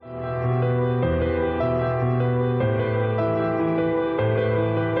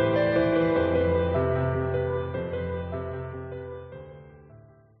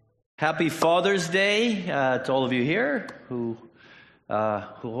Happy Father's Day to all of you here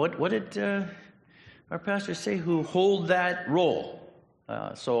what did our pastor say? Who hold that role.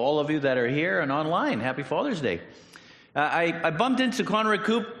 So all of you that are here and online, Happy Father's Day. I bumped into Conrad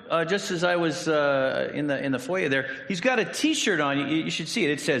Coop just as I was in the foyer there. He's got a T-shirt on. You should see it.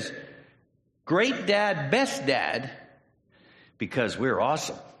 It says, "Great Dad, Best Dad, because we're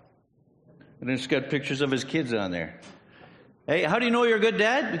awesome." And it's got pictures of his kids on there. Hey, how do you know you're a good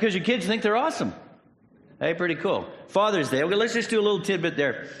dad? Because your kids think they're awesome. Hey, pretty cool. Father's Day. Okay, let's just do a little tidbit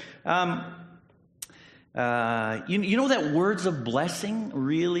there. You know that words of blessing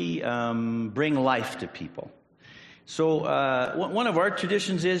really bring life to people. So one of our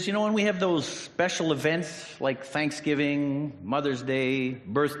traditions is, when we have those special events like Thanksgiving, Mother's Day,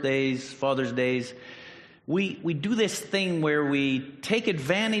 birthdays, Father's Days, we do this thing where we take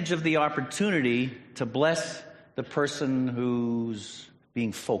advantage of the opportunity to bless the person who's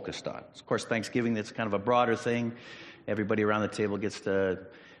being focused on. Of course, Thanksgiving, that's kind of a broader thing. Everybody around the table gets to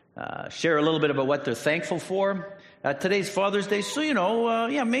share a little bit about what they're thankful for. Today's Father's Day, so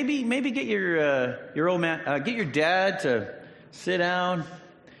maybe get your old man, get your dad to sit down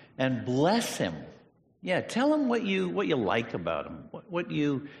and bless him. Yeah, tell him what you like about him. What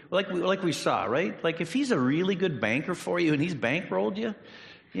you like we saw, right? Like if he's a really good banker for you and he's bankrolled you,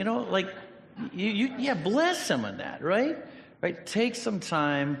 bless him on that, right? Right? Take some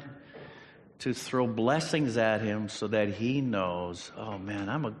time to throw blessings at him so that he knows, oh man,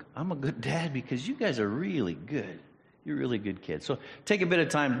 I'm a good dad because you guys are really good. You're really good kids. So take a bit of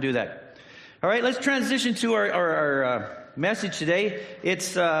time to do that. All right, let's transition to our message today.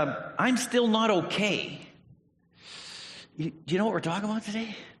 It's I'm still not okay. Do you know what we're talking about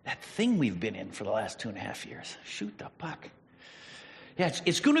today? That thing we've been in for the last 2.5 years. Shoot the puck. Yeah,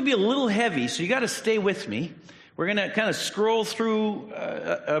 it's going to be a little heavy, so you got to stay with me. We're going to kind of scroll through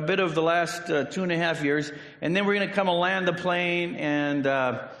a bit of the last 2.5 years, and then we're going to come and land the plane and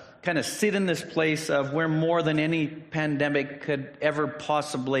kind of sit in this place of where more than any pandemic could ever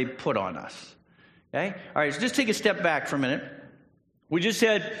possibly put on us. Okay? All right, so just take a step back for a minute. We just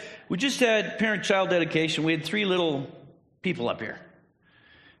had parent-child dedication. We had 3 little people up here.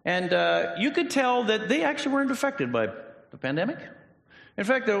 And you could tell that they actually weren't affected by the pandemic. In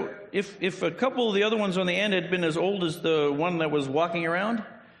fact, though, if a couple of the other ones on the end had been as old as the one that was walking around,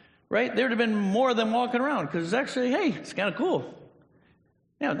 right, there would have been more of them walking around because actually, hey, it's kind of cool.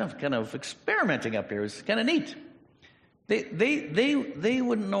 Yeah, I'm kind of experimenting up here. It's kind of neat. They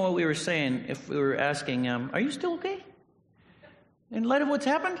wouldn't know what we were saying if we were asking, are you still okay? In light of what's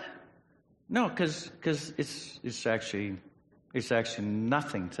happened? No, because it's actually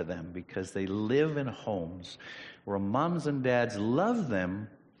nothing to them because they live in homes where moms and dads love them.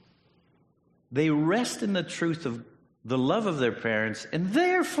 They rest in the truth of the love of their parents, and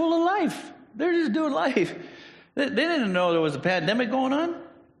they're full of life. They're just doing life. They didn't know there was a pandemic going on.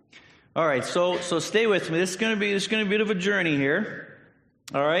 All right, so stay with me. This is going to be a bit of a journey here.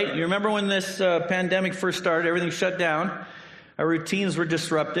 All right, you remember when this pandemic first started, everything shut down. Our routines were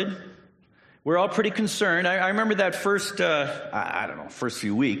disrupted. We're all pretty concerned. I remember that first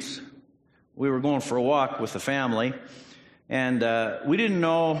few weeks. We were going for a walk with the family, and we didn't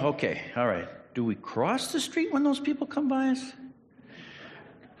know, okay, all right, do we cross the street when those people come by us?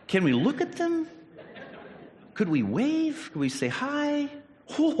 Can we look at them? Could we wave? Could we say hi?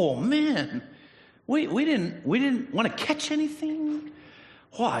 Oh, man, we didn't want to catch anything.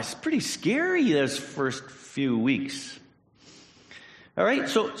 Wow, it's pretty scary those first few weeks. All right,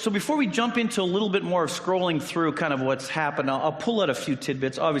 so before we jump into a little bit more of scrolling through kind of what's happened, I'll pull out a few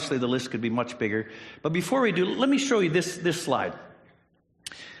tidbits. Obviously, the list could be much bigger. But before we do, let me show you this slide.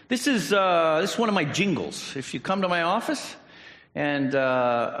 This is one of my jingles. If you come to my office and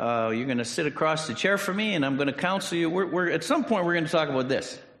you're going to sit across the chair from me and I'm going to counsel you, we're at some point we're going to talk about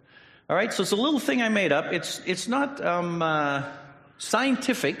this. All right, so it's a little thing I made up. It's not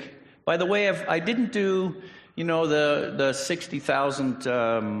scientific. By the way, I didn't do the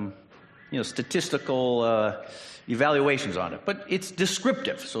 60,000 statistical evaluations on it, but it's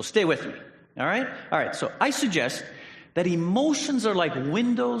descriptive. So stay with me. All right. So I suggest that emotions are like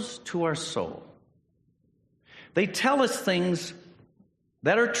windows to our soul. They tell us things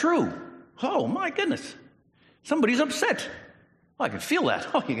that are true. Oh my goodness, somebody's upset. Oh, I can feel that.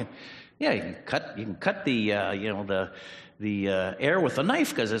 Oh, you can cut the air with a knife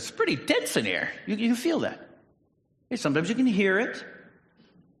because it's pretty tense in here. You can feel that. Hey, sometimes you can hear it,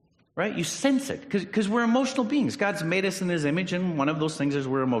 right? You sense it because we're emotional beings. God's made us in His image, and one of those things is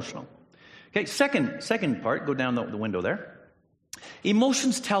we're emotional. Okay, second part, go down the window there.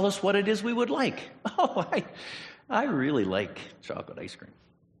 Emotions tell us what it is we would like. Oh, I really like chocolate ice cream.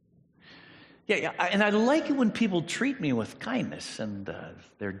 Yeah, and I like it when people treat me with kindness and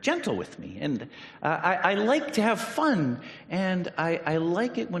they're gentle with me. And I like to have fun, and I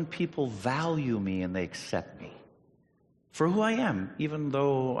like it when people value me and they accept me for who I am, even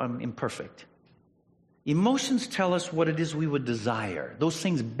though I'm imperfect. Emotions tell us what it is we would desire. Those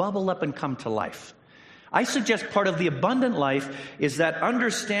things bubble up and come to life. I suggest part of the abundant life is that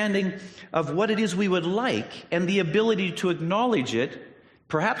understanding of what it is we would like and the ability to acknowledge it,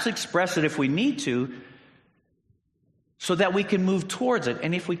 perhaps express it if we need to, so that we can move towards it.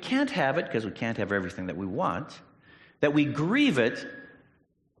 And if we can't have it, because we can't have everything that we want, that we grieve it,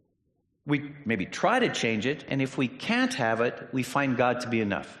 we maybe try to change it, and if we can't have it, we find God to be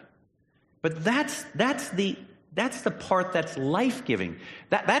enough. But that's the part that's life-giving.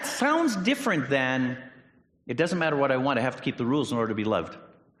 That sounds different than, it doesn't matter what I want, I have to keep the rules in order to be loved.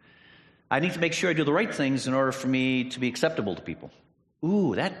 I need to make sure I do the right things in order for me to be acceptable to people.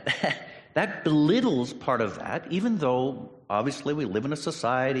 Ooh, that belittles part of that, even though obviously we live in a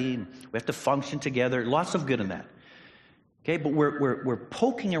society and we have to function together. Lots of good in that. Okay, but we're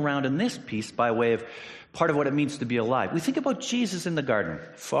poking around in this piece by way of part of what it means to be alive. We think about Jesus in the garden.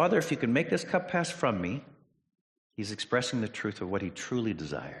 Father, if you can make this cup pass from me, he's expressing the truth of what he truly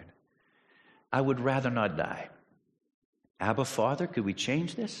desired. I would rather not die. Abba, Father, could we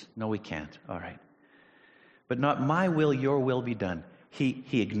change this? No, we can't. All right. But not my will, your will be done.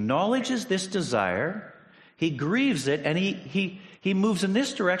 He acknowledges this desire, he grieves it, and he moves in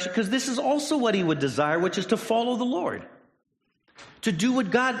this direction because this is also what he would desire, which is to follow the Lord, to do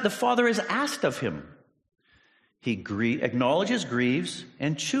what God the Father has asked of him. He acknowledges, grieves,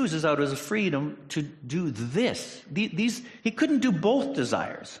 and chooses out of his freedom to do this. He couldn't do both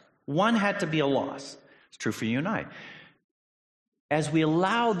desires. One had to be a loss. It's true for you and I. As we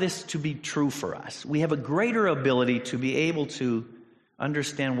allow this to be true for us, we have a greater ability to be able to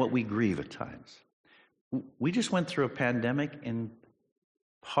understand what we grieve at times. We just went through a pandemic, and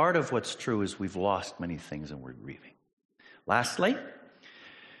part of what's true is we've lost many things and we're grieving. Lastly,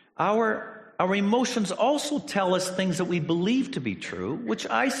 our emotions also tell us things that we believe to be true, which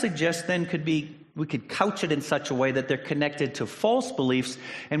I suggest then we could couch it in such a way that they're connected to false beliefs,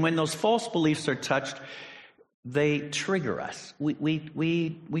 and when those false beliefs are touched, they trigger us. We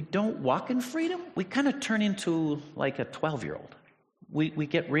don't walk in freedom. We kind of turn into like a 12-year-old. We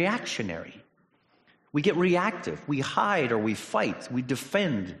get reactionary. We get reactive. We hide or we fight. We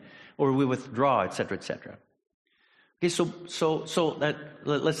defend or we withdraw, etc., etc. Okay, so that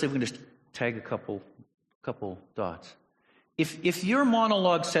let's say we can just tag a couple dots. If your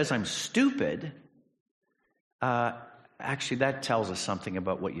monologue says I'm stupid, actually that tells us something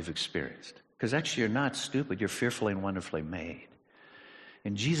about what you've experienced. Because actually you're not stupid. You're fearfully and wonderfully made.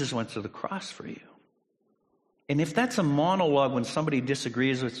 And Jesus went to the cross for you. And if that's a monologue when somebody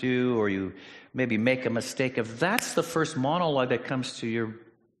disagrees with you or you maybe make a mistake, if that's the first monologue that comes to your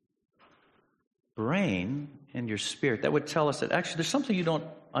brain and your spirit, that would tell us that actually there's something you don't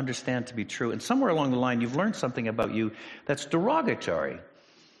understand to be true. And somewhere along the line, you've learned something about you that's derogatory.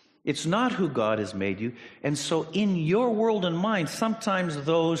 It's not who God has made you. And so in your world and mind, sometimes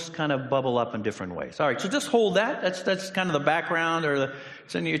those kind of bubble up in different ways. All right, so just hold that. That's kind of the background, or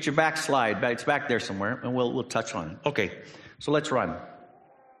it's your backslide. It's back there somewhere, and we'll touch on it. Okay, so let's run.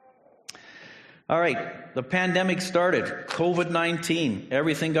 All right, the pandemic started. COVID-19.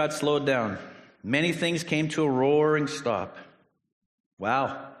 Everything got slowed down. Many things came to a roaring stop.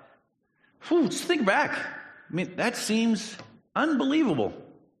 Wow. Just think back. I mean, that seems unbelievable.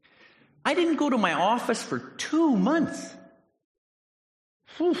 I didn't go to my office for 2 months.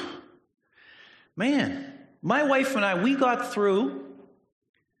 Man, my wife and I, we got through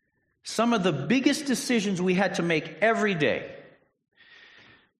some of the biggest decisions we had to make every day.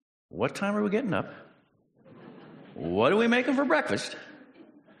 What time are we getting up? What are we making for breakfast?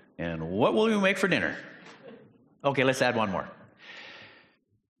 And what will we make for dinner? Okay, let's add one more.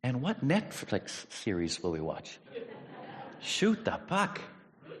 And what Netflix series will we watch? Shoot the puck.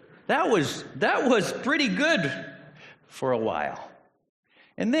 That was pretty good for a while.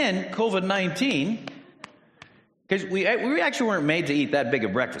 And then COVID-19, because we actually weren't made to eat that big a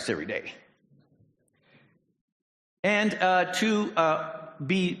breakfast every day. And to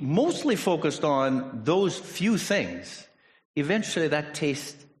be mostly focused on those few things, eventually that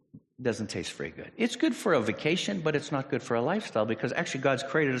doesn't taste very good. It's good for a vacation, but it's not good for a lifestyle, because actually God's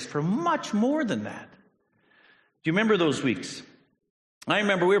created us for much more than that. Do you remember those weeks? I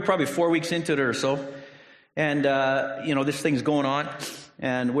remember we were probably 4 weeks into it or so, and this thing's going on,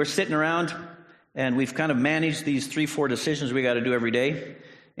 and we're sitting around, and we've kind of managed these 3-4 decisions we got to do every day,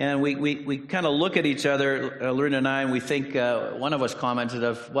 And we kind of look at each other, Lorena and I, and we think, one of us commented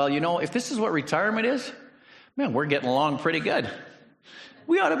of, well, if this is what retirement is, man, we're getting along pretty good.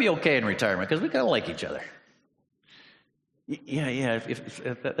 We ought to be okay in retirement because we kind of like each other. Yeah,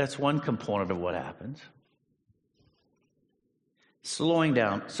 if that's one component of what happens. Slowing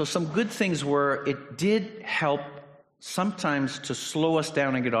down. So some good things were, it did help sometimes to slow us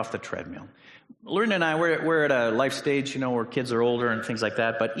down and get off the treadmill. Lorena and I, we're at a life stage, where kids are older and things like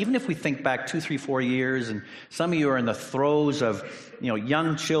that. But even if we think back 2, 3, 4 years, and some of you are in the throes of,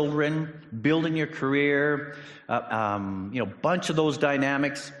 young children, building your career, bunch of those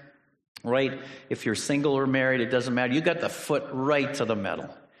dynamics, right? If you're single or married, it doesn't matter. You got the foot right to the metal.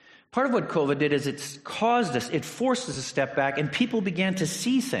 Part of what COVID did is it forced us to step back, and people began to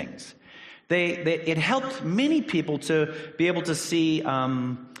see things. It helped many people to be able to see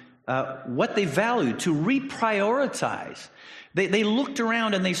what they valued, to reprioritize. They looked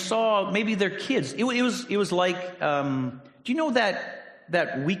around and they saw maybe their kids. It was like, do you know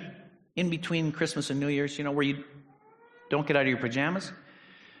that week in between Christmas and New Year's, where you don't get out of your pajamas?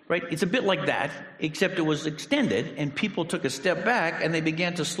 Right? It's a bit like that, except it was extended, and people took a step back and they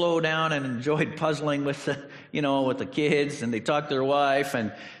began to slow down and enjoyed puzzling with the kids, and they talked to their wife,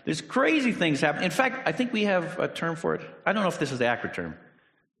 and there's crazy things happening. In fact, I think we have a term for it. I don't know if this is the accurate term.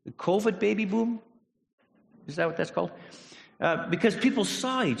 The COVID baby boom? Is that what that's called? Because people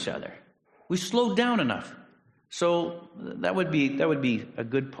saw each other. We slowed down enough. So that would be a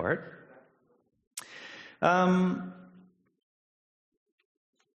good part.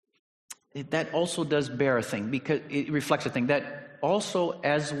 That also does bear a thing, because it reflects a thing. That also,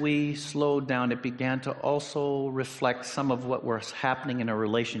 as we slowed down, it began to also reflect some of what was happening in our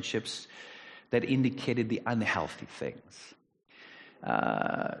relationships that indicated the unhealthy things.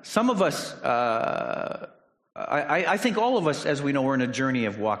 Some of us, I think all of us, as we know, we're in a journey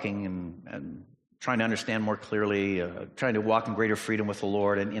of walking and trying to understand more clearly, trying to walk in greater freedom with the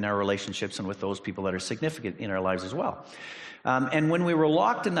Lord and in our relationships and with those people that are significant in our lives as well. And when we were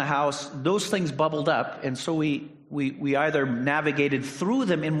locked in the house, those things bubbled up, and so we either navigated through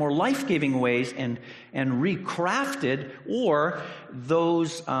them in more life-giving ways and recrafted, or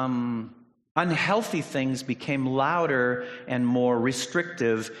those unhealthy things became louder and more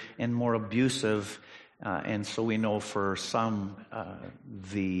restrictive and more abusive. And so we know for some,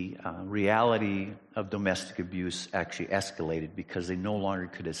 the reality of domestic abuse actually escalated because they no longer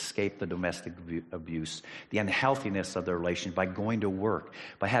could escape the domestic abuse, the unhealthiness of their relation by going to work,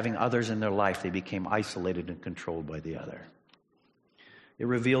 by having others in their life. They became isolated and controlled by the other. It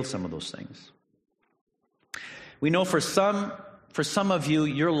revealed some of those things. We know for some of you,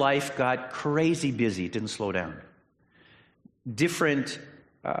 your life got crazy busy. It didn't slow down.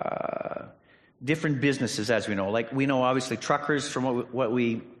 Different businesses, as we know. Like, we know, obviously, truckers, from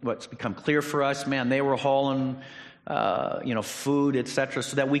what's become clear for us, man, they were hauling, food, etc.,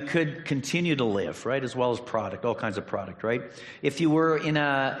 so that we could continue to live, right, as well as product, all kinds of product, right? If you were in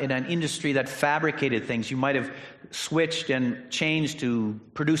an industry that fabricated things, you might have switched and changed to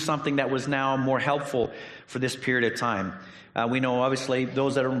produce something that was now more helpful for this period of time. We know, obviously,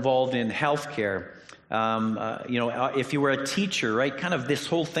 those that are involved in healthcare. If you were a teacher, right, kind of this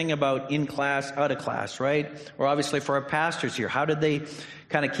whole thing about in class, out of class, right? Or obviously for our pastors here, how did they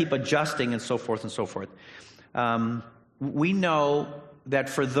kind of keep adjusting and so forth and so forth? We know that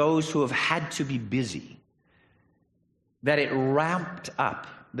for those who have had to be busy, that it ramped up,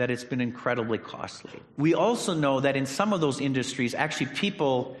 that it's been incredibly costly. We also know that in some of those industries, actually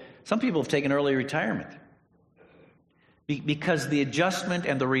some people have taken early retirement. Because the adjustment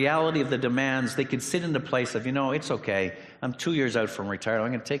and the reality of the demands, they could sit in the place of, it's okay. I'm 2 years out from retirement.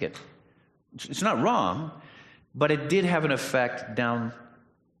 I'm going to take it. It's not wrong, but it did have an effect down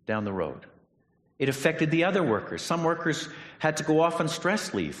the road. It affected the other workers. Some workers had to go off on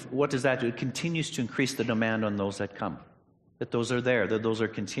stress leave. What does that do? It continues to increase the demand on those that come, that those are there, that those are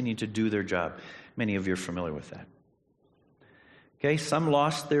continuing to do their job. Many of you are familiar with that. Okay, some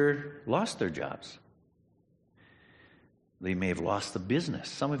lost their jobs. They may have lost the business.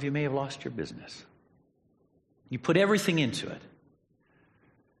 Some of you may have lost your business. You put everything into it.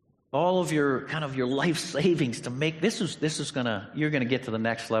 All of your life savings to make you're gonna get to the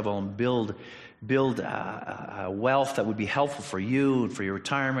next level and build wealth that would be helpful for you and for your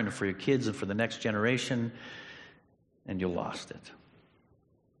retirement and for your kids and for the next generation, and you lost it.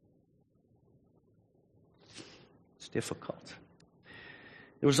 It's difficult.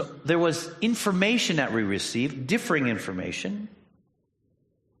 There was information that we received, differing information.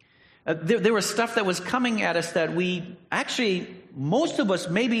 There was stuff that was coming at us that we actually, most of us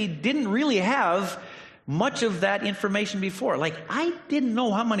maybe didn't really have much of that information before. Like, I didn't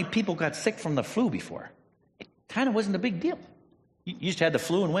know how many people got sick from the flu before. It kind of wasn't a big deal. You just had the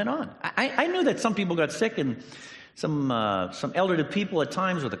flu and went on. I knew that some people got sick, and some elderly people at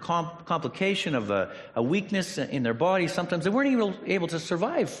times with a complication of a weakness in their body. Sometimes they weren't even able to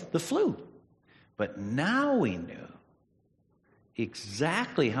survive the flu. But now we knew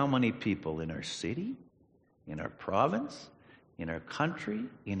exactly how many people in our city, in our province, in our country,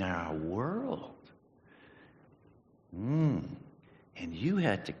 in our world. And you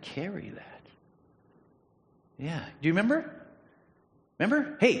had to carry that. Yeah. Do you remember?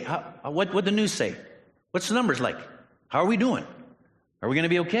 Remember? Hey, what'd the news say? What's the numbers like? How are we doing? Are we going to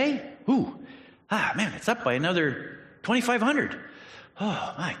be okay? Man, it's up by another 2,500.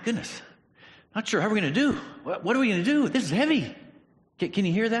 Oh, my goodness. Not sure how we're going to do. What are we going to do? This is heavy. Can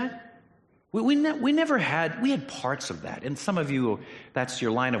you hear that? We had parts of that. And some of you, that's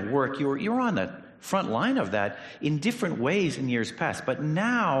your line of work. You're on the front line of that in different ways in years past. But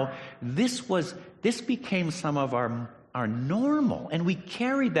now, this became some of our normal, and we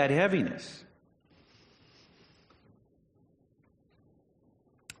carried that heaviness.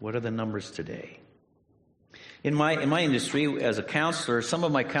 What are the numbers today? In my industry, as a counselor, some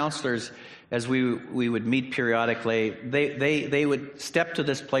of my counselors, as we would meet periodically, they would step to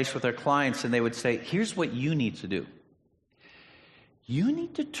this place with their clients and they would say, here's what you need to do. You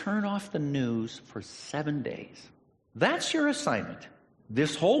need to turn off the news for 7 days. That's your assignment.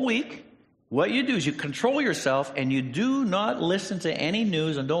 This whole week, what you do is you control yourself and you do not listen to any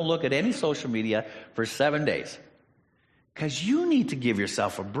news and don't look at any social media for 7 days. Because you need to give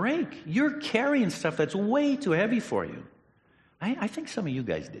yourself a break. You're carrying stuff that's way too heavy for you. I think some of you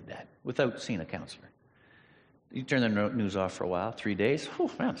guys did that without seeing a counselor. You turn the news off for a while, 3 days. Oh,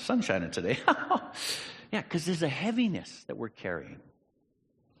 man, the sun's shining today. Yeah, because there's a heaviness that we're carrying.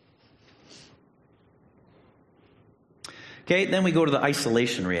 Okay, then we go to the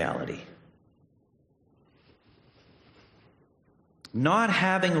isolation reality. Not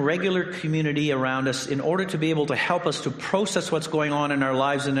having regular community around us in order to be able to help us to process what's going on in our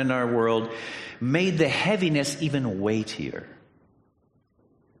lives and in our world made the heaviness even weightier.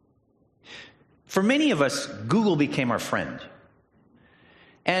 For many of us, Google became our friend.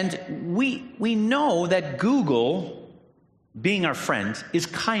 And we know that Google, being our friend, is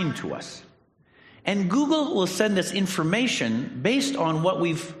kind to us. And Google will send us information based on what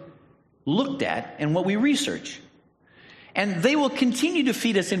we've looked at and what we research. And they will continue to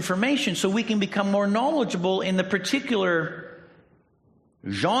feed us information so we can become more knowledgeable in the particular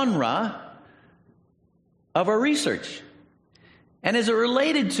genre of our research. And as it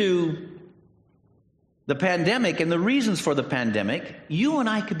related to the pandemic and the reasons for the pandemic, you and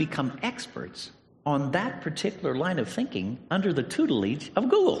I could become experts on that particular line of thinking under the tutelage of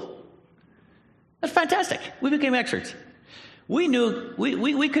Google. That's fantastic. We became experts. We knew,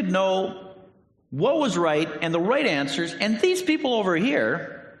 we could know what was right and the right answers, and these people over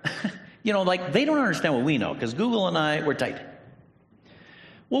here, they don't understand what we know, because Google and I, we're tight.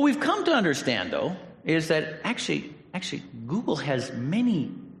 What we've come to understand, though, is that actually Google has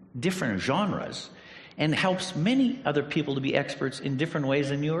many different genres and helps many other people to be experts in different ways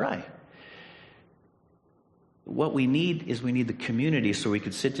than you or I. What we need is the community, so we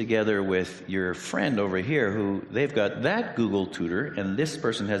could sit together with your friend over here who they've got that Google tutor, and this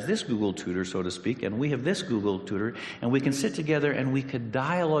person has this Google tutor, so to speak, and we have this Google tutor, and we can sit together and we could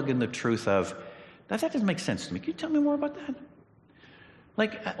dialogue in the truth of, that doesn't make sense to me. Can you tell me more about that?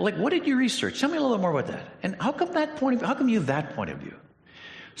 Like what did you research? Tell me a little bit more about that. And how come you have that point of view?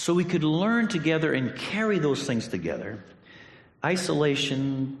 So we could learn together and carry those things together.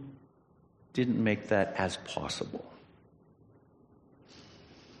 Isolation didn't make that as possible.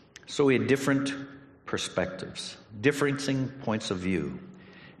 So we had different perspectives, differing points of view,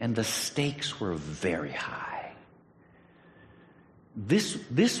 and the stakes were very high.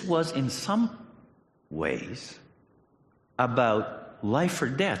 This was in some ways about life or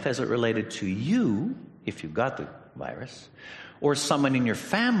death as it related to you, if you got the virus, or someone in your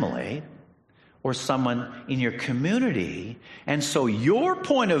family, or someone in your community. And so your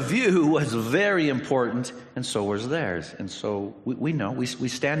point of view was very important, and so was theirs. And so we know, we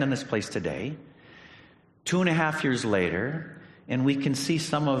stand in this place today, 2.5 years later, and we can see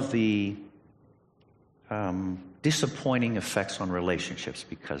some of the disappointing effects on relationships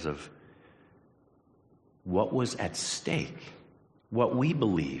because of what was at stake, what we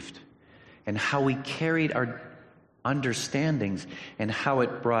believed, and how we carried our understandings, and how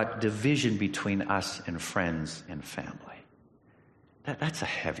it brought division between us and friends and family. That's a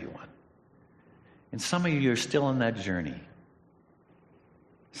heavy one. And some of you are still on that journey.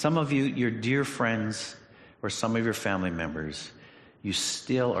 Some of you, your dear friends, or some of your family members, you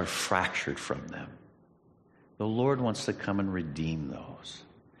still are fractured from them. The Lord wants to come and redeem those.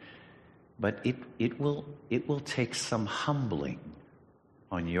 But it will take some humbling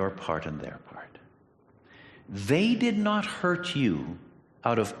on your part and their part. They did not hurt you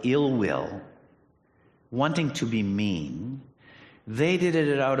out of ill will, wanting to be mean. They did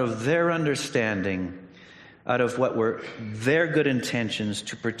it out of their understanding, out of what were their good intentions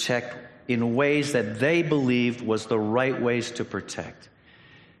to protect in ways that they believed was the right ways to protect.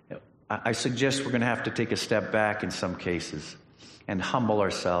 I suggest we're going to have to take a step back in some cases and humble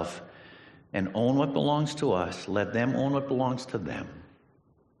ourselves and own what belongs to us. Let them own what belongs to them.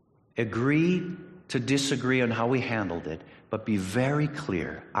 Agree to disagree on how we handled it, but be very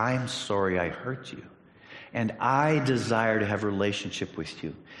clear. I'm sorry I hurt you, and I desire to have a relationship with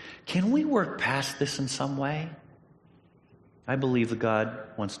you. Can we work past this in some way? I believe that God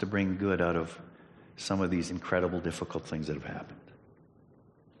wants to bring good out of some of these incredible, difficult things that have happened.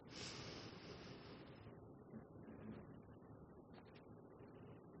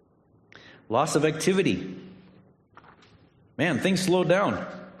 Loss of activity. Man, things slowed down.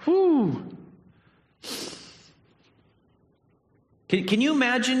 Whew. Can you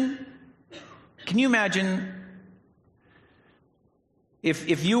imagine? Can you imagine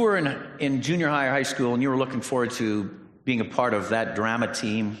if you were in junior high or high school and you were looking forward to being a part of that drama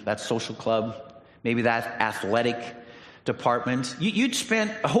team, that social club, maybe that athletic department? You'd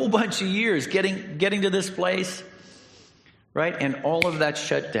spent a whole bunch of years getting to this place, right? And all of that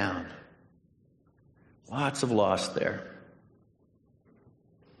shut down. Lots of loss there.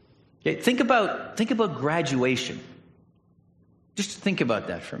 Okay, think about graduation. Just think about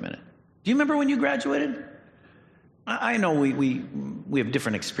that for a minute. Do you remember when you graduated? I know we have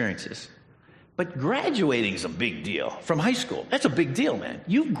different experiences, but graduating is a big deal from high school. That's a big deal, man.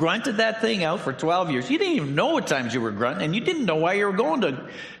 You grunted that thing out for 12 years. You didn't even know what times you were grunting, and you didn't know why you were going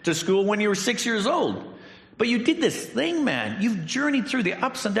to school when you were 6 years old. But you did this thing, man. You've journeyed through the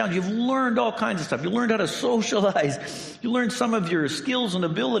ups and downs. You've learned all kinds of stuff. You learned how to socialize. You learned some of your skills and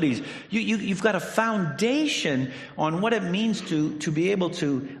abilities. You've got a foundation on what it means to be able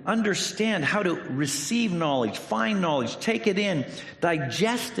to understand how to receive knowledge, find knowledge, take it in,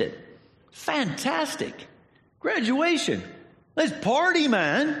 digest it. Fantastic. Graduation. Let's party,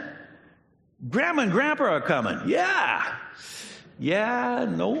 man. Grandma and Grandpa are coming. Yeah. Yeah,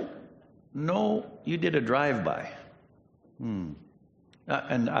 no, you did a drive-by.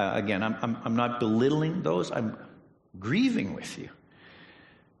 Again, I'm not belittling those. I'm grieving with you,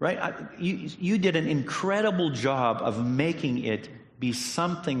 right? You did an incredible job of making it be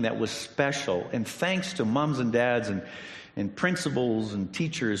something that was special. And thanks to moms and dads and principals and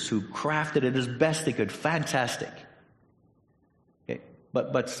teachers who crafted it as best they could. Fantastic. Okay.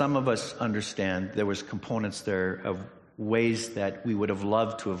 But some of us understand there was components there of ways that we would have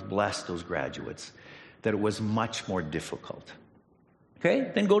loved to have blessed those graduates, that it was much more difficult.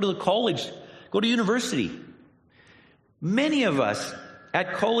 Okay? Then go to the college, go to university. Many of us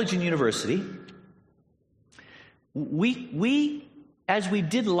at college and university, we as we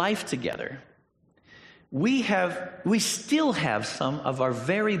did life together, we still have some of our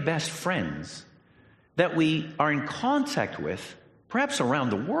very best friends that we are in contact with, perhaps around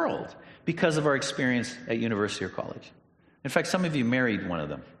the world, because of our experience at university or college. In fact, some of you married one of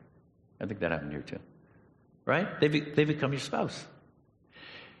them. I think that happened here too. Right? They become your spouse.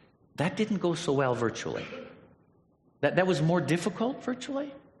 That didn't go so well virtually. That was more difficult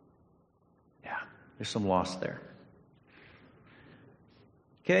virtually? Yeah, there's some loss there.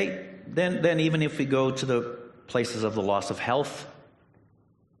 Okay, then even if we go to the places of the loss of health,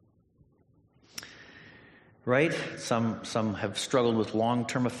 right? Some have struggled with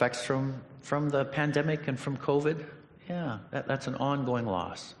long-term effects from the pandemic and from COVID. Yeah, that's an ongoing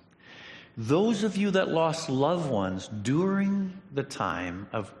loss. Those of you that lost loved ones during the time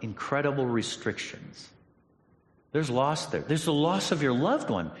of incredible restrictions, there's loss there. There's the loss of your loved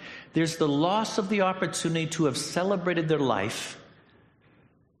one. There's the loss of the opportunity to have celebrated their life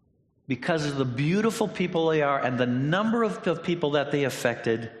because of the beautiful people they are and the number of people that they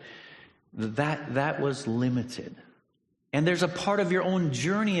affected. That was limited. And there's a part of your own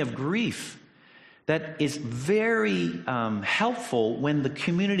journey of grief that is very helpful when the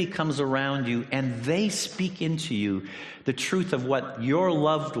community comes around you and they speak into you the truth of what your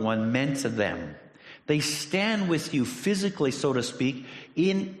loved one meant to them. They stand with you physically, so to speak,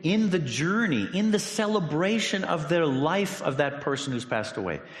 in the journey, in the celebration of their life of that person who's passed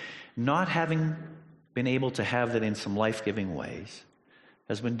away. Not having been able to have that in some life-giving ways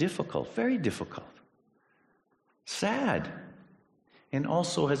has been difficult, very difficult. Sad. and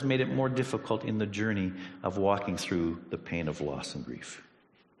also has made it more difficult in the journey of walking through the pain of loss and grief.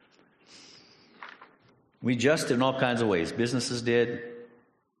 We adjusted in all kinds of ways. Businesses did,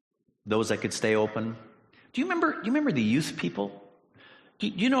 those that could stay open. Do you remember the youth people? Do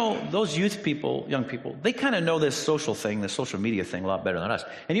you know those youth people, young people, they kind of know this social thing, this social media thing a lot better than us.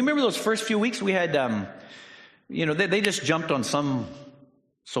 And you remember those first few weeks we had, they just jumped on some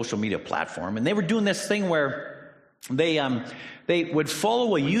social media platform, and they were doing this thing where they would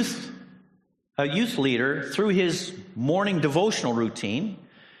follow a youth leader through his morning devotional routine,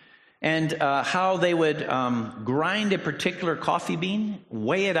 and how they would grind a particular coffee bean,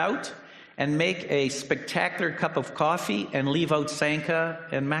 weigh it out, and make a spectacular cup of coffee and leave out Sanka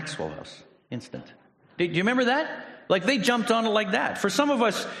and Maxwell House instant. Do you remember that? Like they jumped on it like that. For some of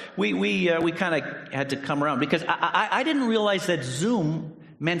us, we kind of had to come around because I didn't realize that Zoom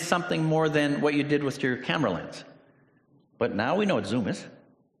meant something more than what you did with your camera lens. But now we know what Zoom is.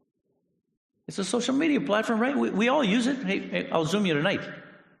 It's a social media platform, right? We all use it. Hey, I'll Zoom you tonight.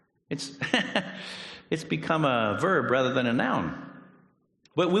 It's it's become a verb rather than a noun.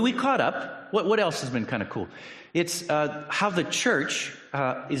 But we caught up. What else has been kind of cool? It's how the church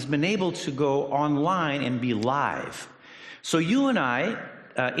has been able to go online and be live. So you and I,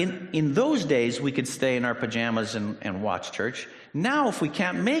 in those days, we could stay in our pajamas and watch church. Now, if we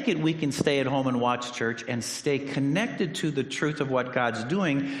can't make it, we can stay at home and watch church and stay connected to the truth of what God's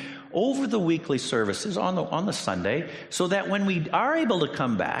doing over the weekly services on the Sunday, so that when we are able to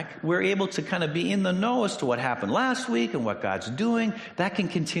come back, we're able to kind of be in the know as to what happened last week and what God's doing. That can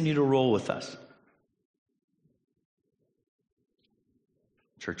continue to roll with us.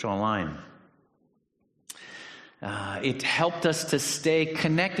 Church online. It helped us to stay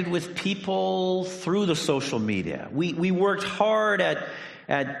connected with people through the social media. We worked hard at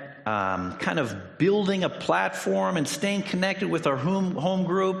kind of building a platform and staying connected with our home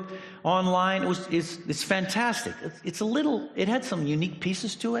group online. It's fantastic. It had some unique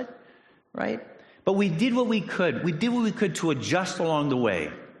pieces to it, right? But we did what we could. We did what we could to adjust along the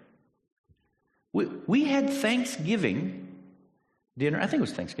way. We had Thanksgiving dinner. I think it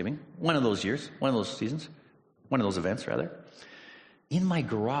was Thanksgiving. One of those years, one of those seasons, one of those events rather, in my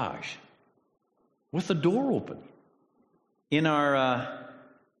garage with the door open in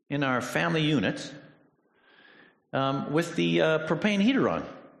our family unit with the propane heater on. Is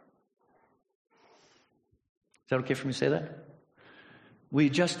that okay for me to say that? We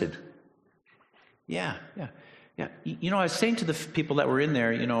adjusted. Yeah. You know, I was saying to the people that were in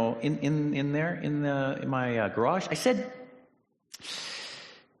there, you know, in my garage, I said,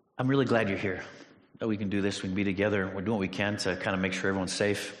 I'm really glad you're here, that we can do this, we can be together, we're doing what we can to kind of make sure everyone's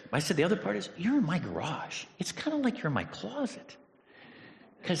safe. I said, the other part is, you're in my garage. It's kind of like you're in my closet.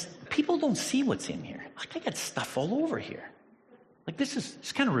 Because people don't see what's in here. Like, I got stuff all over here. Like,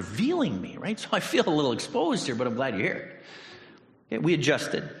 it's kind of revealing me, right? So I feel a little exposed here, but I'm glad you're here. Okay, we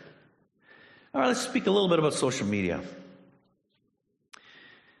adjusted. All right, let's speak a little bit about social media.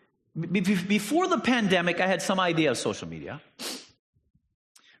 Before the pandemic, I had some idea of social media,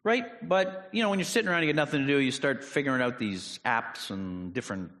 right? But, you know, when you're sitting around and you got nothing to do, you start figuring out these apps and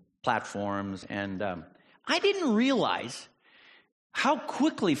different platforms. And I didn't realize how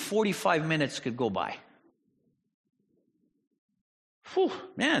quickly 45 minutes could go by. Whew,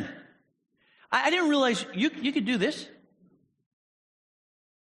 man. I didn't realize you could do this.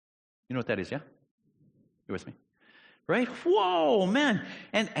 You know what that is, yeah? You with me? Right? Whoa, man.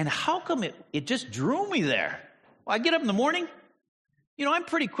 And how come it just drew me there? Well, I get up in the morning. You know, I'm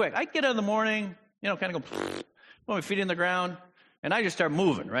pretty quick. I get up in the morning, you know, kind of go, put my feet in the ground, and I just start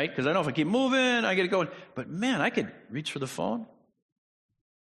moving, right? Because I know if I keep moving, I get it going. But man, I could reach for the phone.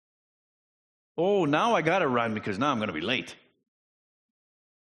 Oh, now I got to run because now I'm going to be late.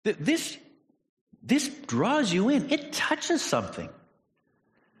 This draws you in. It touches something.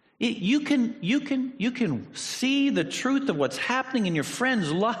 You can see the truth of what's happening in your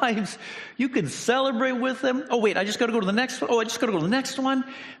friends' lives. You can celebrate with them. Oh, wait, I just got to go to the next one. Oh, I just got to go to the next one.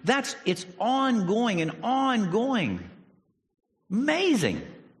 It's ongoing and ongoing. Amazing.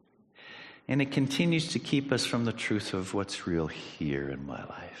 And it continues to keep us from the truth of what's real here in my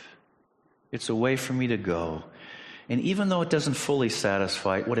life. It's a way for me to go. And even though it doesn't fully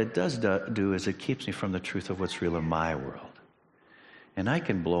satisfy, what it does do is it keeps me from the truth of what's real in my world. And I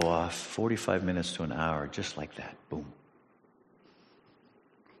can blow off 45 minutes to an hour just like that. Boom.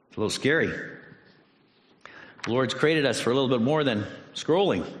 It's a little scary. The Lord's created us for a little bit more than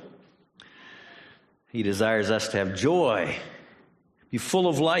scrolling. He desires us to have joy, be full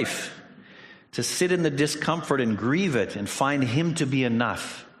of life, to sit in the discomfort and grieve it and find Him to be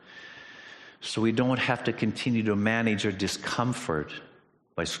enough. so we don't have to continue to manage our discomfort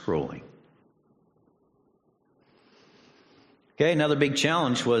by scrolling. Okay, another big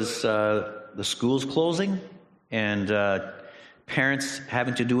challenge was the schools closing and parents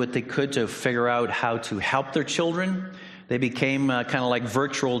having to do what they could to figure out how to help their children. They became kind of like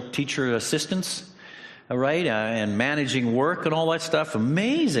virtual teacher assistants, right? And managing work and all that stuff.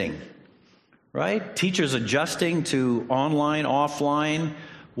 Amazing, right? Teachers adjusting to online, offline.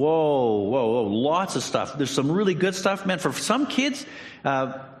 Whoa, lots of stuff. There's some really good stuff. Man, for some kids,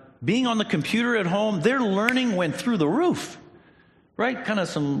 being on the computer at home, their learning went through the roof, right? Kind of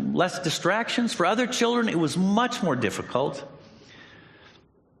some less distractions. For other children, it was much more difficult.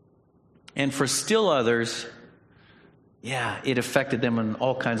 And for still others, it affected them in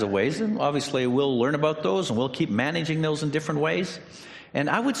all kinds of ways. And obviously, we'll learn about those, and we'll keep managing those in different ways. And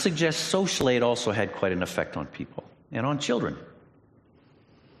I would suggest socially, it also had quite an effect on people and on children.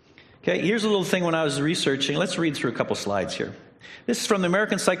 Okay, here's a little thing when I was researching. Let's read through a couple slides here. This is from the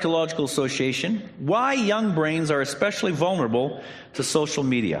American Psychological Association. Why young brains are especially vulnerable to social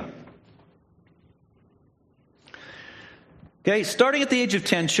media. Okay, starting at the age of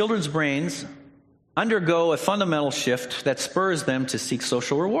 10, children's brains undergo a fundamental shift that spurs them to seek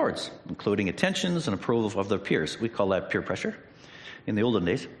social rewards, including attentions and approval of their peers. We call that peer pressure in the olden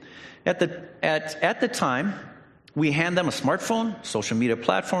days. At the time, we hand them a smartphone. Social media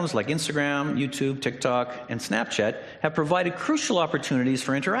platforms like Instagram, YouTube, TikTok, and Snapchat have provided crucial opportunities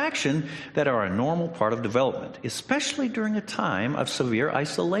for interaction that are a normal part of development, especially during a time of severe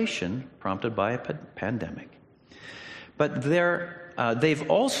isolation prompted by a pandemic. But they've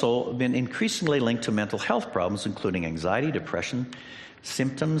also been increasingly linked to mental health problems, including anxiety, depression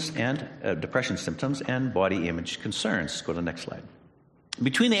symptoms, and body image concerns. Let's go to the next slide.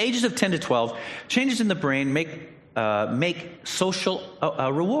 Between the ages of 10 to 12, changes in the brain make social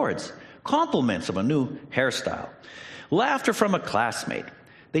rewards, compliments of a new hairstyle, laughter from a classmate.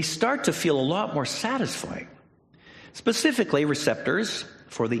 They start to feel a lot more satisfying. Specifically, receptors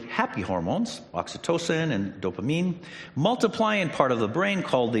for the happy hormones, oxytocin and dopamine, multiply in part of the brain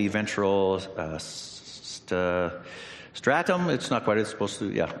called the ventral stratum. It's not quite, it's supposed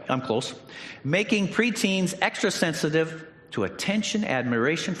to, I'm close. Making preteens extra sensitive to attention,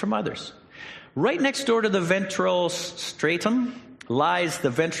 admiration from others. Right next door to the ventral stratum lies the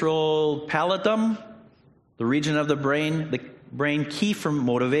ventral pallidum, the region of the brain key for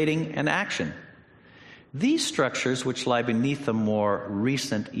motivating and action. These structures, which lie beneath the more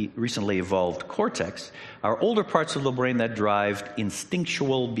recently evolved cortex, are older parts of the brain that drive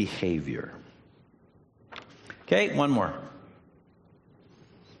instinctual behavior. Okay, one more.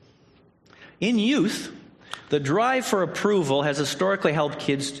 In youth, the drive for approval has historically helped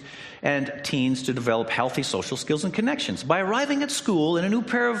kids and teens to develop healthy social skills and connections. By arriving at school in a new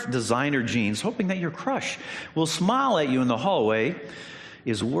pair of designer jeans, hoping that your crush will smile at you in the hallway,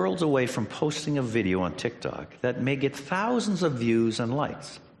 is worlds away from posting a video on TikTok that may get thousands of views and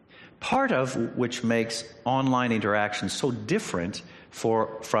likes. Part of which makes online interaction so different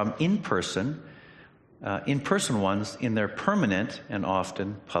from in-person ones in their permanent and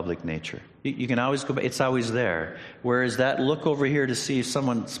often public nature. You can always go back, it's always there. Whereas that look over here to see if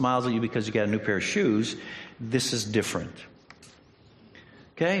someone smiles at you because you got a new pair of shoes, this is different.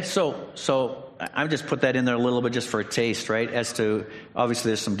 Okay, so I just put that in there a little bit just for a taste, right? As to, obviously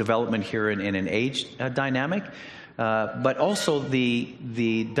there's some development here in an age dynamic, but also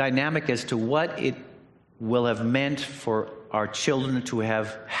the dynamic as to what it will have meant for our children to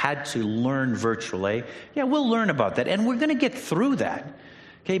have had to learn virtually. Yeah, we'll learn about that, and we're going to get through that.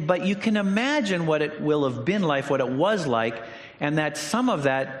 Okay, but you can imagine what it will have been like, what it was like, and that some of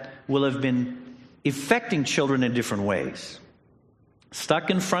that will have been affecting children in different ways.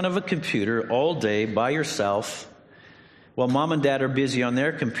 Stuck in front of a computer all day by yourself while mom and dad are busy on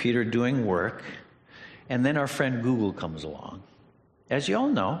their computer doing work, and then our friend Google comes along, as you all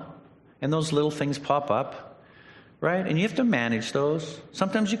know, and those little things pop up, right? And you have to manage those.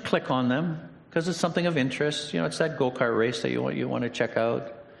 Sometimes you click on them because it's something of interest. You know, it's that go-kart race that you want to check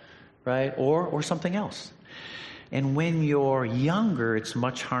out, right? Or something else. And when you're younger, it's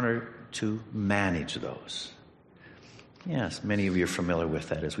much harder to manage those. Yes, many of you are familiar with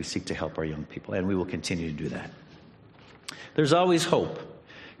that as we seek to help our young people, and we will continue to do that. There's always hope.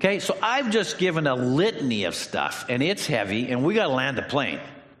 Okay, so I've just given a litany of stuff, and it's heavy, and we got to land the plane.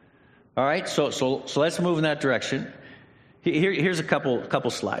 All right, so let's move in that direction. Here's a couple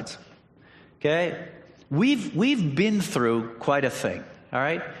slides. Okay, we've been through quite a thing. All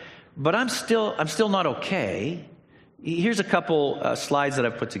right, but I'm still not okay. Here's a couple slides that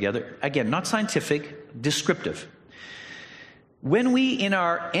I've put together. Again, not scientific, descriptive. When we, in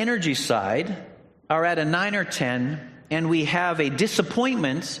our energy side, are at a 9 or 10, and we have a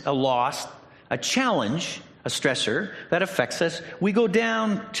disappointment, a loss, a challenge, a stressor that affects us, we go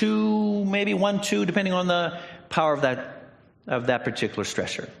down to maybe 1, 2, depending on the power of that particular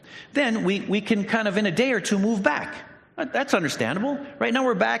stressor. Then we can kind of in a day or two move back. That's understandable. Right now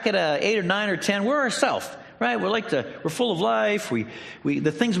we're back at a 8 or 9 or 10. We're ourselves. Right? We're full of life.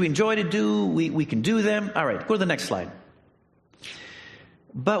 The things we enjoy to do, we can do them. All right, go to the next slide.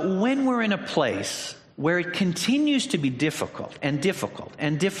 But when we're in a place where it continues to be difficult and difficult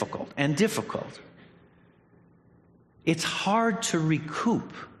and difficult and difficult, it's hard to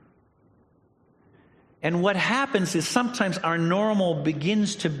recoup. And what happens is sometimes our normal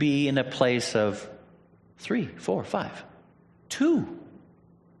begins to be in a place of 3, 4, 5, 2,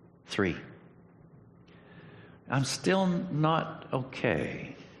 3. I'm still not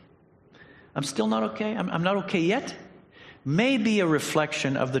okay. I'm still not okay. I'm not okay yet. May be a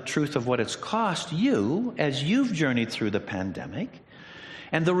reflection of the truth of what it's cost you as you've journeyed through the pandemic.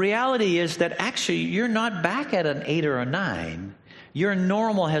 And the reality is that actually you're not back at an 8 or a 9. Your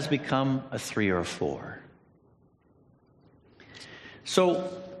normal has become a 3 or a 4.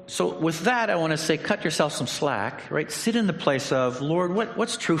 So with that, I want to say, cut yourself some slack, right? Sit in the place of, Lord,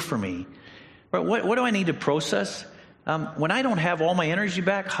 what's true for me? What do I need to process? When I don't have all my energy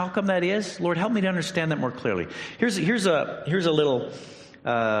back, how come that is? Lord, help me to understand that more clearly. Here's a little,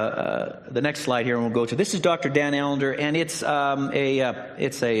 the next slide here, and we'll go to. This is Dr. Dan Allender, and it's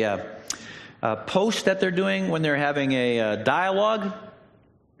a post that they're doing when they're having a dialogue.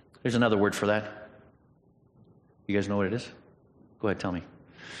 There's another word for that. You guys know what it is? Go ahead, tell me.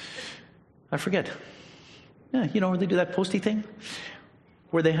 I forget. Yeah, you know where they do that posty thing?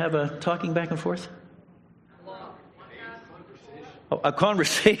 Where they have a talking back and forth? A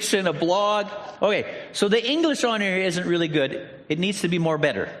conversation, a blog. Okay, so the English on here isn't really good. It needs to be more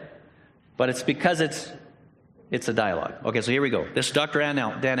better. But it's because it's a dialogue. Okay, so here we go. This is Dr.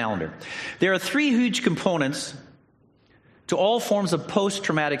 Dan Allender. There are 3 huge components to all forms of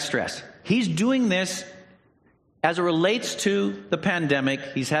post-traumatic stress. He's doing this as it relates to the pandemic.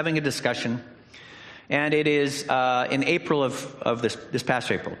 He's having a discussion. And it is in April of this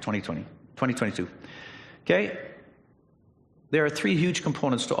past April, 2022. Okay? There are 3 huge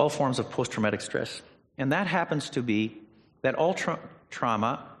components to all forms of post-traumatic stress. And that happens to be that all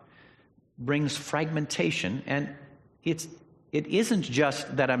trauma brings fragmentation. And it isn't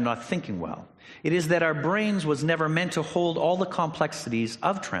just that I'm not thinking well. It is that our brains was never meant to hold all the complexities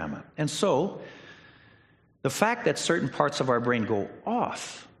of trauma. And so, the fact that certain parts of our brain go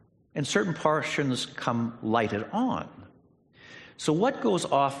off and certain portions come lighted on. So what goes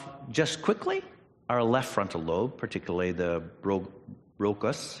off just quickly? Our left frontal lobe, particularly the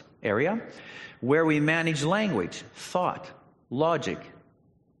Broca's area, where we manage language, thought, logic,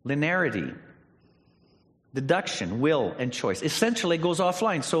 linearity, deduction, will, and choice. Essentially, it goes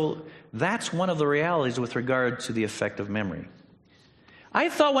offline. So that's one of the realities with regard to the effect of memory. I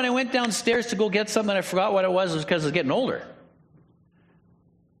thought when I went downstairs to go get something, I forgot what it was because I was getting older.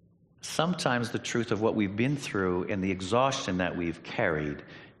 Sometimes the truth of what we've been through and the exhaustion that we've carried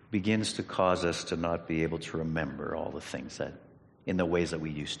begins to cause us to not be able to remember all the things that in the ways that we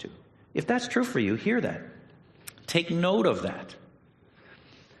used to. If that's true for you, hear that. Take note of that.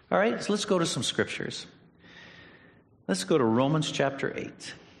 All right, so let's go to some scriptures. Let's go to Romans chapter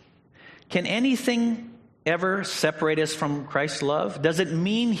 8. Can anything ever separate us from Christ's love? Does it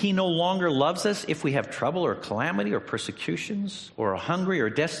mean he no longer loves us if we have trouble or calamity or persecutions or are hungry or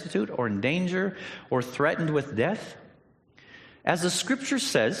destitute or in danger or threatened with death? As the scripture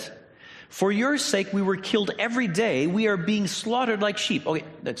says, for your sake we were killed every day. We are being slaughtered like sheep. Okay,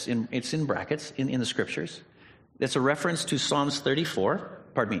 it's in brackets in the scriptures. It's a reference to Psalms 44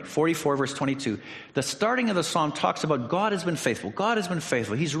 verse 22. The starting of the psalm talks about God has been faithful. God has been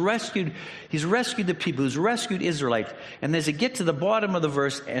faithful. He's rescued the people. He's rescued Israelites. And as you get to the bottom of the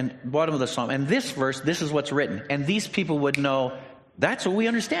verse and bottom of the psalm, and this verse, this is what's written. And these people would know, that's what we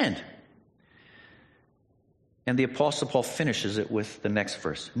understand. And the Apostle Paul finishes it with the next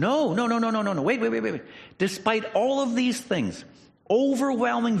verse. No. Wait. Despite all of these things,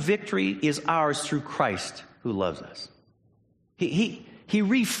 overwhelming victory is ours through Christ who loves us. He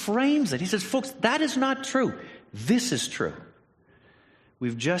reframes it. He says, folks, that is not true. This is true.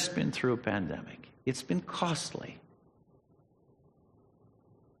 We've just been through a pandemic. It's been costly.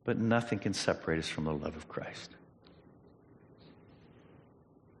 But nothing can separate us from the love of Christ.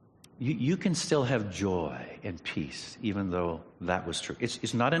 You can still have joy and peace, even though that was true.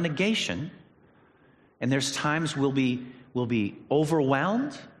 It's not a negation. And there's times we'll be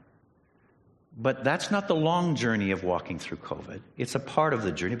overwhelmed. But that's not the long journey of walking through COVID. It's a part of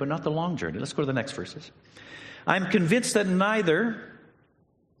the journey, but not the long journey. Let's go to the next verses. I'm convinced that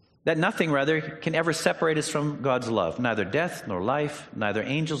nothing can ever separate us from God's love. Neither death nor life, neither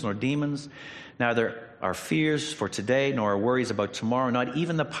angels nor demons, neither our fears for today nor our worries about tomorrow, not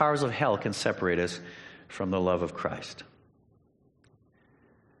even the powers of hell can separate us from the love of Christ.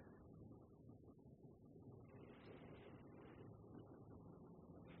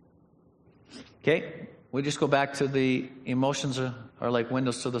 Okay, we just go back to the emotions are like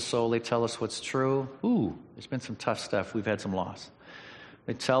windows to the soul. They tell us what's true. Ooh, there's been some tough stuff. We've had some loss.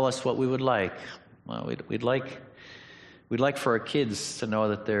 They tell us what we would like. Well, we'd like for our kids to know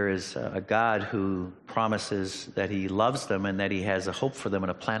that there is a God who promises that He loves them and that He has a hope for them and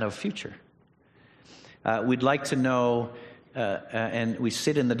a plan of a future. We'd like to know, and we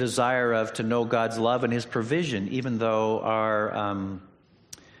sit in the desire to know God's love and His provision, even though our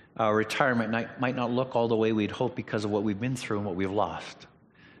retirement might not look all the way we'd hope because of what we've been through and what we've lost.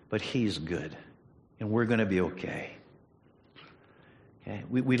 But He's good, and we're going to be okay. Okay?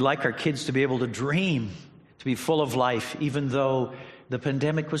 We'd like our kids to be able to dream, to be full of life, even though the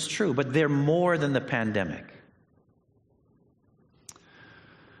pandemic was true. But they're more than the pandemic.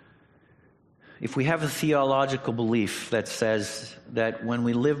 If we have a theological belief that says that when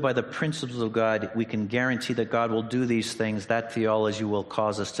we live by the principles of God, we can guarantee that God will do these things, that theology will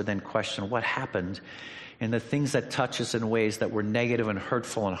cause us to then question what happened. And the things that touch us in ways that were negative and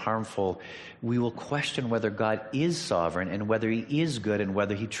hurtful and harmful, we will question whether God is sovereign and whether He is good and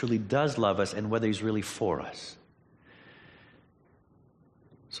whether He truly does love us and whether He's really for us.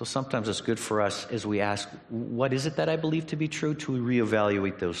 So sometimes it's good for us as we ask, what is it that I believe to be true, to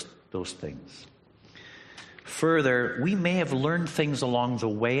reevaluate those things. Further, we may have learned things along the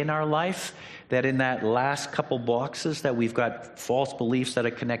way in our life that in that last couple boxes that we've got false beliefs that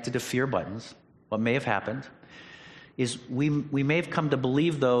are connected to fear buttons. What may have happened is we may have come to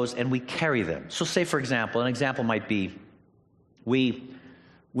believe those and we carry them. So say, for example, an example might be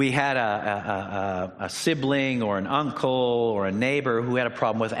we had a sibling or an uncle or a neighbor who had a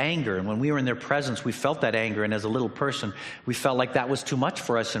problem with anger. And when we were in their presence, we felt that anger. And as a little person, we felt like that was too much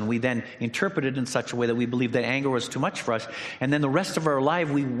for us. And we then interpreted in such a way that we believed that anger was too much for us. And then the rest of our life,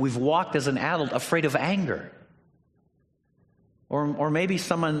 we've walked as an adult afraid of anger. Or maybe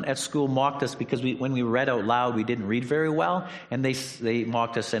someone at school mocked us because when we read out loud, we didn't read very well, and they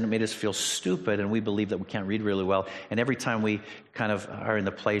mocked us and it made us feel stupid, and we believe that we can't read really well. And every time we kind of are in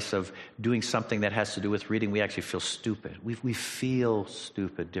the place of doing something that has to do with reading, we actually feel stupid. We feel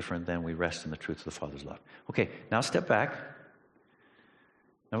stupid, different than we rest in the truth of the Father's love. Okay, now step back.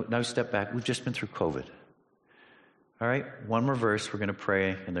 Now step back. We've just been through COVID. All right, one more verse. We're going to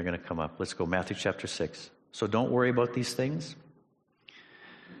pray, and they're going to come up. Let's go, Matthew chapter 6. So don't worry about these things.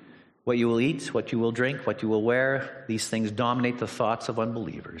 What you will eat, what you will drink, what you will wear, these things dominate the thoughts of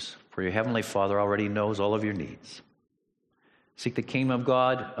unbelievers. For your heavenly Father already knows all of your needs. Seek the kingdom of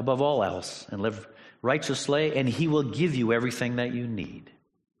God above all else and live righteously, and He will give you everything that you need.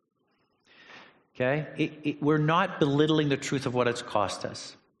 Okay? We're not belittling the truth of what it's cost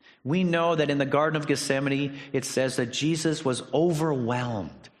us. We know that in the Garden of Gethsemane, it says that Jesus was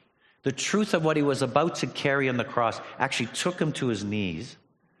overwhelmed. The truth of what He was about to carry on the cross actually took Him to His knees.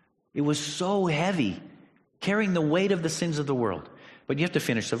 It was so heavy, carrying the weight of the sins of the world. But you have to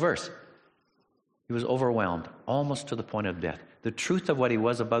finish the verse. He was overwhelmed, almost to the point of death. The truth of what He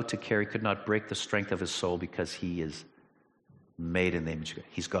was about to carry could not break the strength of His soul because He is made in the image of God.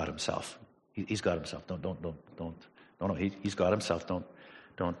 He's God Himself. He's God Himself. He's God Himself.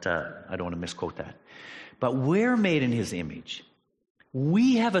 I don't want to misquote that. But we're made in His image.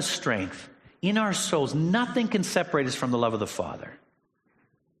 We have a strength in our souls. Nothing can separate us from the love of the Father.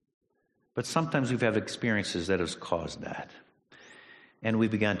 But sometimes we've had experiences that has caused that. And we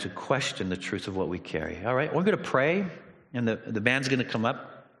began to question the truth of what we carry. All right, we're going to pray, and the band's going to come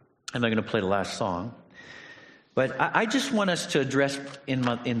up, and they're going to play the last song. But I just want us to address in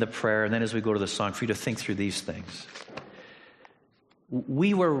the prayer, and then as we go to the song, for you to think through these things.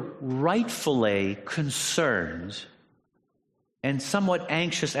 We were rightfully concerned and somewhat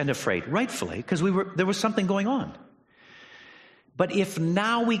anxious and afraid. Rightfully, because there was something going on. But if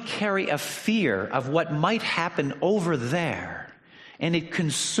now we carry a fear of what might happen over there, and it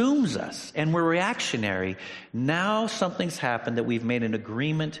consumes us, and we're reactionary, now something's happened that we've made an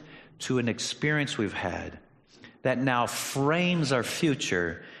agreement to an experience we've had that now frames our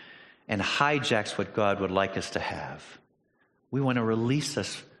future and hijacks what God would like us to have. We want to release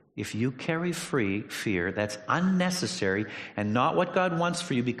us If you carry fear that's unnecessary and not what God wants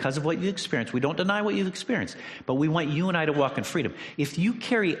for you because of what you experience, we don't deny what you've experienced, but we want you and I to walk in freedom. If you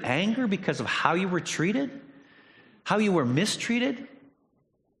carry anger because of how you were treated, how you were mistreated,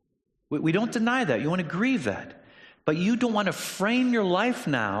 we don't deny that. You want to grieve that. But you don't want to frame your life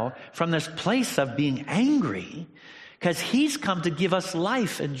now from this place of being angry, because He's come to give us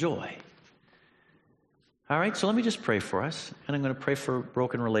life and joy. All right, so let me just pray for us, and I'm going to pray for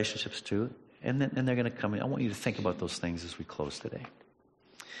broken relationships too, and they're going to come in. I want you to think about those things as we close today.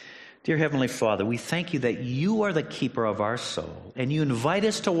 Dear Heavenly Father, we thank you that you are the keeper of our soul, and you invite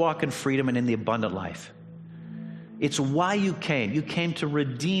us to walk in freedom and in the abundant life. It's why you came. You came to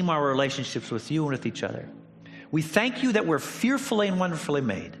redeem our relationships with you and with each other. We thank you that we're fearfully and wonderfully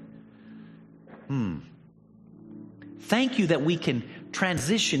made. Thank you that we can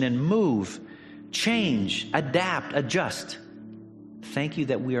transition and move, change, adapt, adjust. Thank you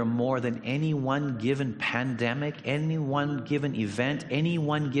that we are more than any one given pandemic, any one given event, any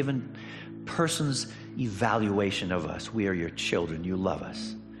one given person's evaluation of us. We are your children. You love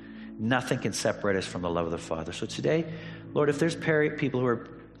us. Nothing can separate us from the love of the Father. So today, Lord, if there's people who are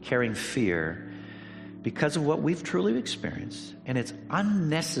carrying fear because of what we've truly experienced, and it's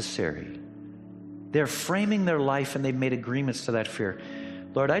unnecessary, they're framing their life and they've made agreements to that fear.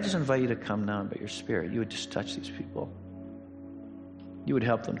 Lord, I just invite you to come now by your Spirit. You would just touch these people. You would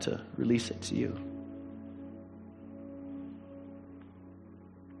help them to release it to you.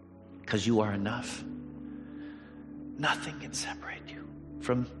 Because you are enough. Nothing can separate you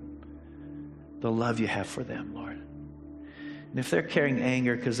from the love you have for them, Lord. And if they're carrying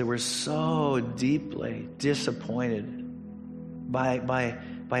anger because they were so deeply disappointed by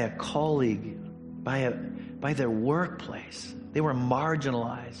a colleague, by their workplace, they were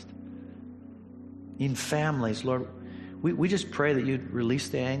marginalized in families, Lord, we just pray that you'd release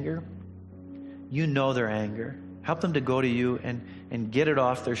the anger. You know their anger. Help them to go to you and get it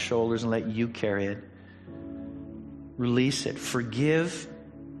off their shoulders and let you carry it. Release it. Forgive.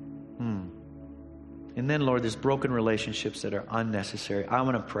 And then, Lord, there's broken relationships that are unnecessary. I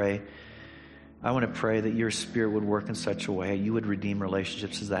want to pray that your Spirit would work in such a way you would redeem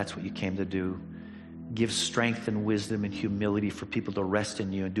relationships, as that's what you came to do. Give strength and wisdom and humility for people to rest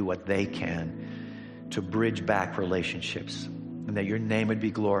in you and do what they can to bridge back relationships, and that your name would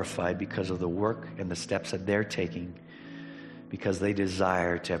be glorified because of the work and the steps that they're taking, because they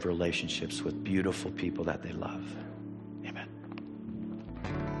desire to have relationships with beautiful people that they love. Amen.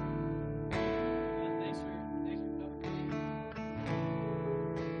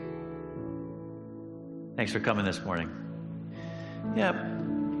 Thanks for coming this morning.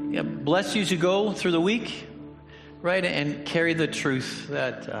 Yeah, bless you as you go through the week, right? And carry the truth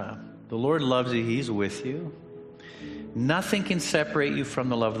that the Lord loves you. He's with you. Nothing can separate you from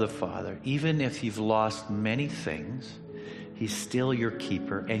the love of the Father. Even if you've lost many things, He's still your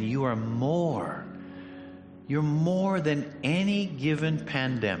keeper, and you are more. You're more than any given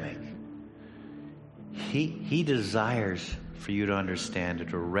pandemic. He desires for you to understand and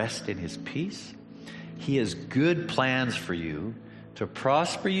to rest in His peace. He has good plans for you to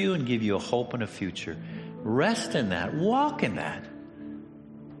prosper you and give you a hope and a future. Rest in that. Walk in that.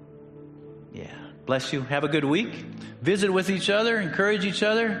 Yeah. Bless you. Have a good week. Visit with each other. Encourage each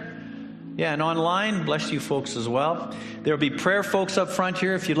other. Yeah, and online, bless you folks as well. There will be prayer folks up front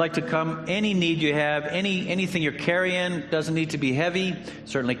here if you'd like to come. Any need you have, anything you're carrying, doesn't need to be heavy,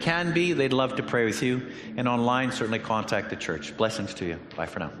 certainly can be. They'd love to pray with you. And online, certainly contact the church. Blessings to you. Bye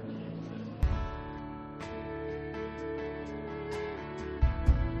for now.